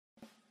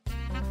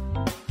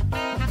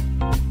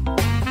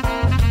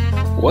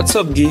What's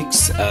up,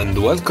 geeks,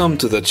 and welcome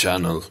to the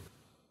channel.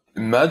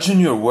 Imagine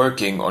you're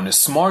working on a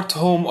smart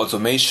home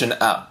automation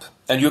app,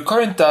 and your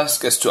current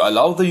task is to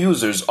allow the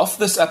users of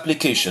this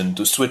application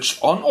to switch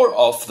on or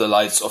off the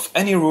lights of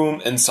any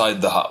room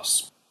inside the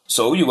house.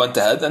 So you went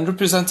ahead and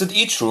represented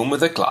each room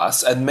with a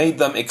class and made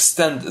them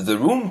extend the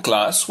room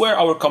class where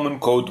our common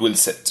code will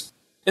sit.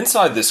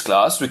 Inside this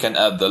class, we can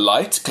add the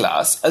light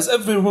class, as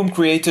every room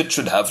created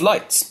should have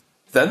lights.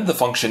 Then the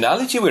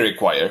functionality we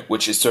require,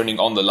 which is turning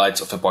on the lights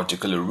of a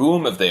particular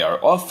room if they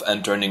are off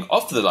and turning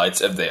off the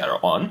lights if they are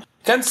on,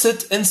 can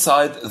sit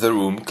inside the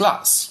room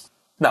class.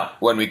 Now,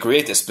 when we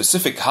create a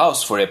specific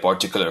house for a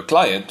particular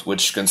client,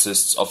 which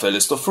consists of a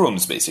list of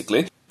rooms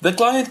basically, the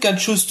client can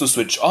choose to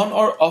switch on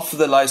or off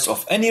the lights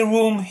of any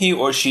room he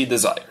or she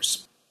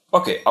desires.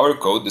 Okay, our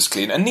code is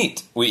clean and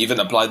neat. We even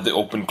applied the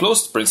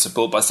open-closed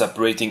principle by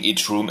separating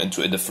each room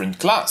into a different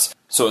class.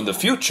 So in the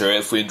future,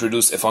 if we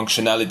introduce a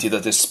functionality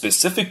that is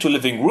specific to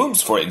living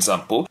rooms, for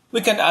example,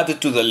 we can add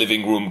it to the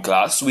living room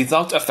class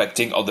without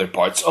affecting other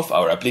parts of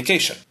our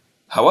application.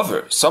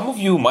 However, some of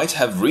you might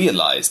have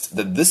realized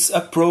that this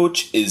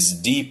approach is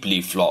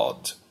deeply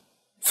flawed.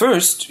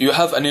 First, you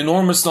have an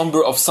enormous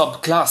number of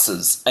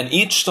subclasses, and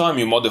each time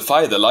you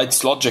modify the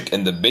lights logic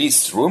in the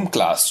base room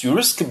class, you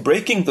risk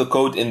breaking the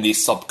code in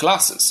these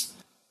subclasses.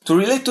 To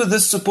relate to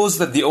this, suppose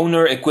that the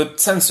owner equipped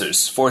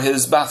sensors for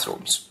his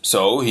bathrooms,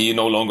 so he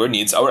no longer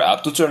needs our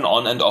app to turn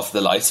on and off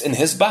the lights in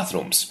his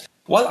bathrooms.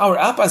 While our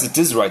app as it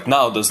is right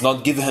now does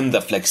not give him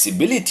the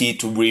flexibility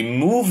to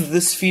remove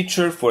this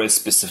feature for a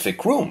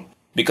specific room,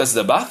 because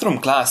the bathroom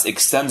class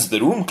extends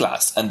the room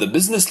class and the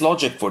business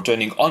logic for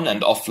turning on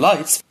and off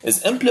lights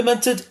is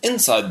implemented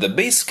inside the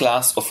base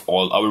class of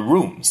all our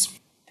rooms.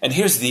 And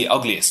here's the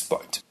ugliest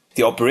part.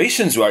 The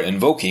operations we are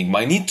invoking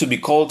might need to be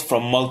called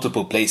from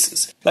multiple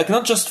places, like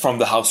not just from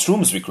the house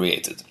rooms we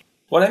created.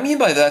 What I mean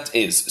by that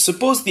is,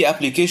 suppose the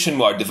application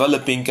we are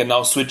developing can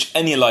now switch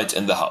any light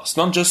in the house,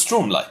 not just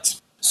room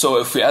lights. So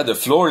if we add a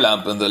floor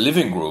lamp in the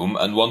living room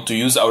and want to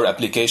use our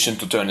application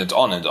to turn it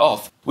on and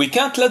off, we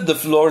can't let the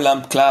floor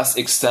lamp class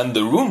extend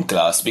the room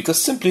class because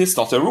simply it's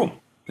not a room.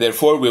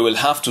 Therefore, we will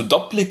have to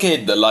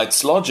duplicate the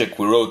lights logic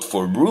we wrote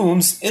for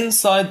rooms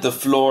inside the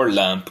floor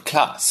lamp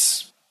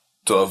class.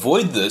 To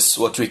avoid this,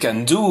 what we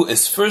can do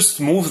is first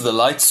move the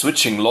light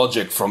switching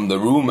logic from the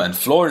room and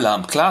floor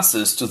lamp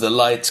classes to the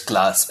light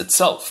class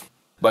itself.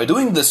 By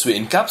doing this, we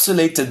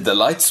encapsulated the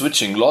light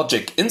switching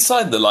logic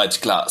inside the light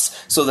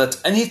class, so that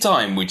any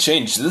time we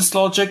change this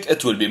logic,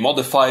 it will be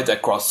modified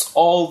across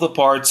all the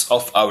parts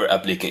of our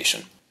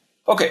application.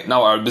 Okay,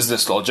 now our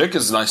business logic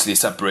is nicely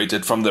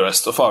separated from the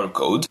rest of our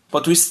code,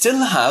 but we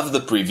still have the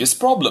previous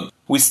problem.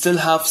 We still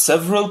have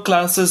several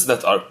classes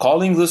that are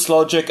calling this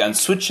logic and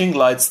switching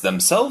lights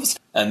themselves,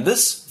 and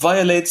this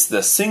violates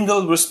the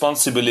single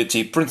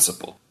responsibility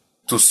principle.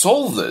 To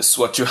solve this,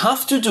 what you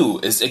have to do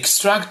is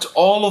extract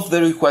all of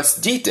the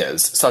request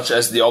details, such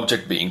as the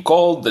object being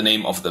called, the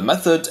name of the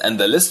method, and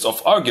the list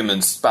of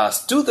arguments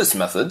passed to this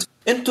method,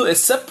 into a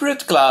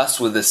separate class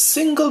with a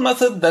single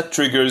method that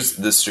triggers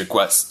this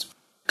request.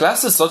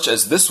 Classes such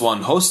as this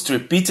one host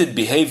repeated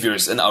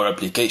behaviors in our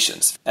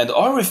applications, and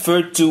are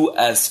referred to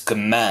as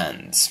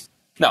commands.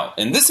 Now,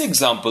 in this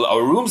example,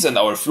 our rooms and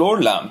our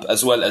floor lamp,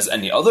 as well as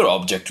any other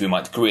object we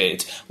might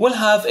create, will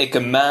have a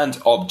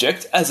command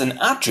object as an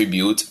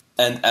attribute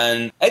and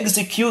an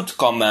execute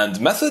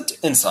command method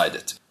inside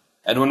it.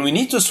 And when we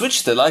need to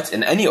switch the light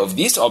in any of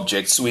these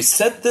objects, we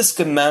set this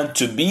command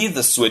to be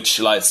the switch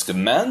lights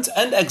command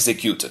and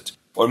execute it.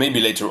 Or maybe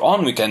later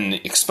on we can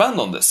expand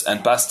on this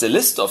and pass a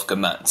list of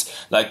commands,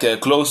 like a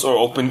close or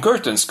open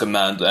curtains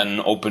command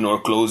and open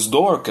or close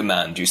door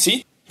command, you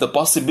see? The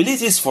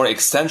possibilities for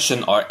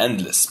extension are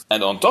endless,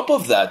 and on top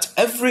of that,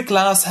 every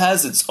class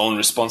has its own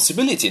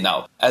responsibility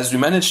now, as we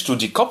manage to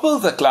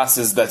decouple the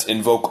classes that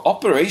invoke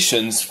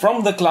operations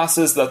from the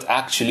classes that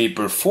actually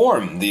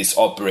perform these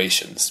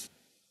operations.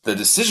 The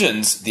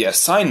decisions, the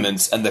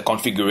assignments, and the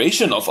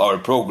configuration of our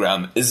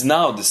program is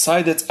now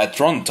decided at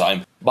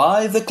runtime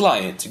by the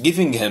client,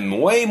 giving him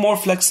way more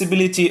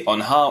flexibility on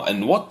how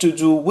and what to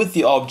do with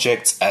the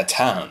objects at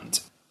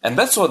hand. And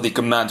that's what the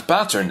command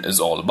pattern is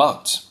all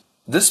about.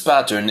 This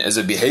pattern is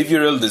a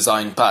behavioral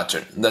design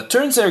pattern that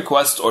turns a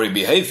request or a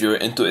behavior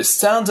into a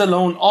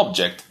standalone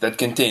object that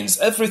contains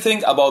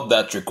everything about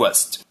that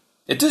request.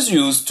 It is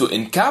used to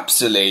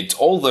encapsulate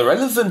all the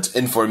relevant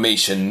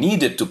information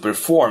needed to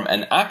perform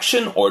an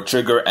action or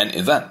trigger an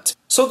event,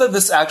 so that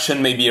this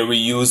action may be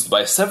reused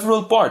by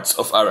several parts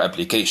of our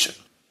application.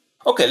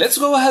 Okay, let's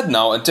go ahead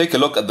now and take a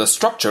look at the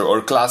structure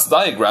or class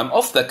diagram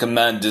of the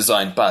command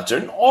design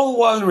pattern, all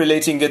while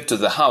relating it to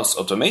the house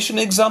automation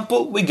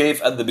example we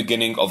gave at the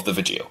beginning of the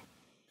video.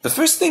 The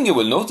first thing you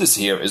will notice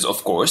here is,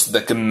 of course,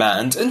 the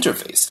command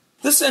interface.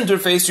 This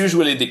interface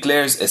usually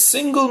declares a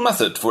single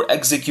method for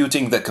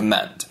executing the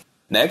command.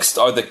 Next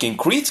are the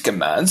concrete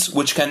commands,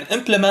 which can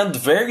implement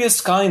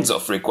various kinds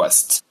of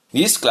requests.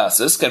 These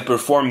classes can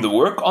perform the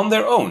work on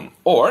their own,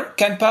 or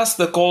can pass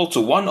the call to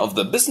one of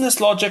the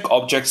business logic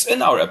objects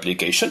in our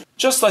application,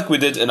 just like we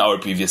did in our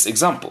previous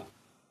example.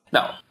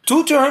 Now,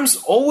 two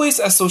terms always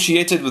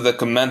associated with the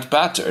command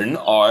pattern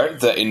are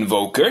the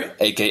invoker,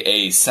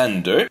 aka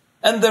sender,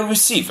 and the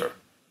receiver.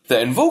 The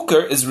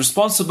invoker is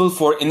responsible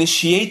for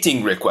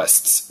initiating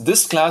requests.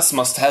 This class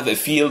must have a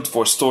field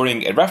for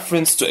storing a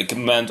reference to a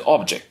command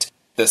object.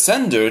 The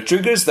sender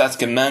triggers that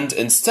command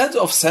instead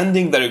of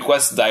sending the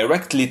request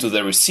directly to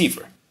the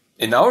receiver.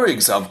 In our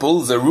example,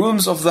 the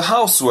rooms of the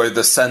house were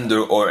the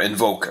sender or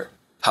invoker.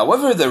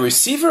 However, the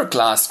receiver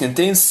class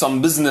contains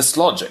some business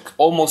logic.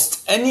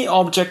 Almost any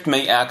object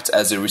may act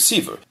as a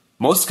receiver.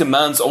 Most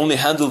commands only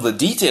handle the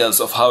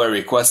details of how a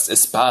request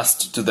is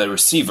passed to the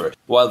receiver,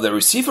 while the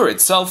receiver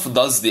itself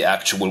does the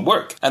actual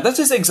work. And that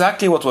is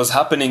exactly what was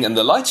happening in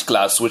the light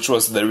class, which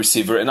was the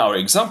receiver in our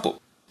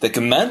example. The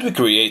command we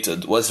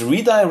created was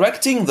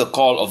redirecting the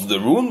call of the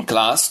room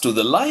class to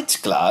the light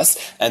class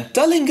and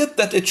telling it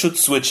that it should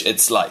switch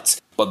its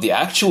lights. But the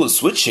actual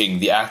switching,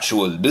 the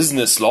actual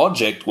business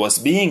logic, was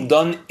being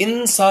done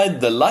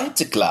inside the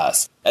light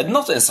class and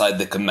not inside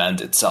the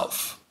command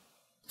itself.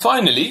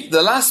 Finally,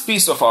 the last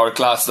piece of our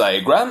class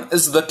diagram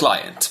is the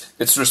client.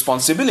 Its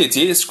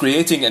responsibility is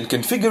creating and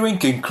configuring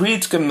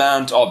concrete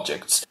command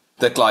objects.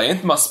 The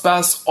client must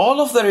pass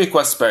all of the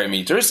request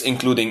parameters,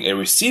 including a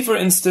receiver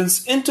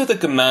instance, into the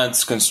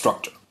command's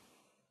constructor.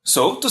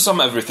 So, to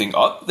sum everything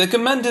up, the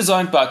command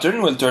design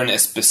pattern will turn a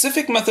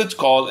specific method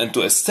call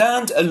into a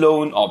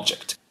stand-alone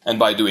object. And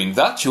by doing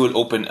that, you will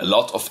open a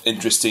lot of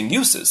interesting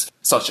uses,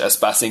 such as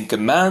passing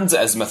commands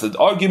as method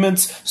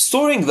arguments,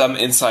 storing them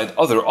inside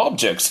other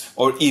objects,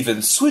 or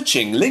even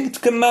switching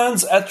linked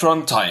commands at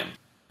runtime.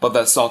 But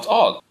that's not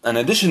all. An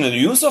additional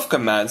use of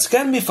commands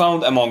can be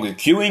found among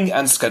queuing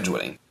and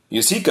scheduling.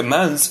 You see,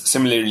 commands,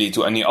 similarly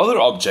to any other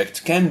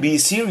object, can be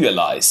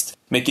serialized,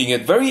 making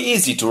it very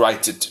easy to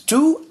write it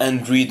to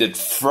and read it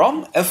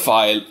from a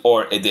file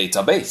or a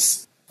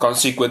database.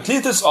 Consequently,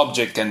 this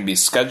object can be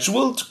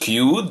scheduled,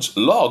 queued,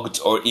 logged,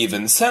 or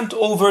even sent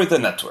over the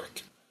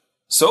network.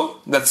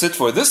 So, that's it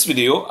for this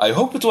video. I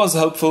hope it was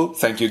helpful.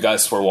 Thank you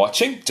guys for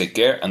watching. Take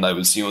care, and I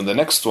will see you in the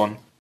next one.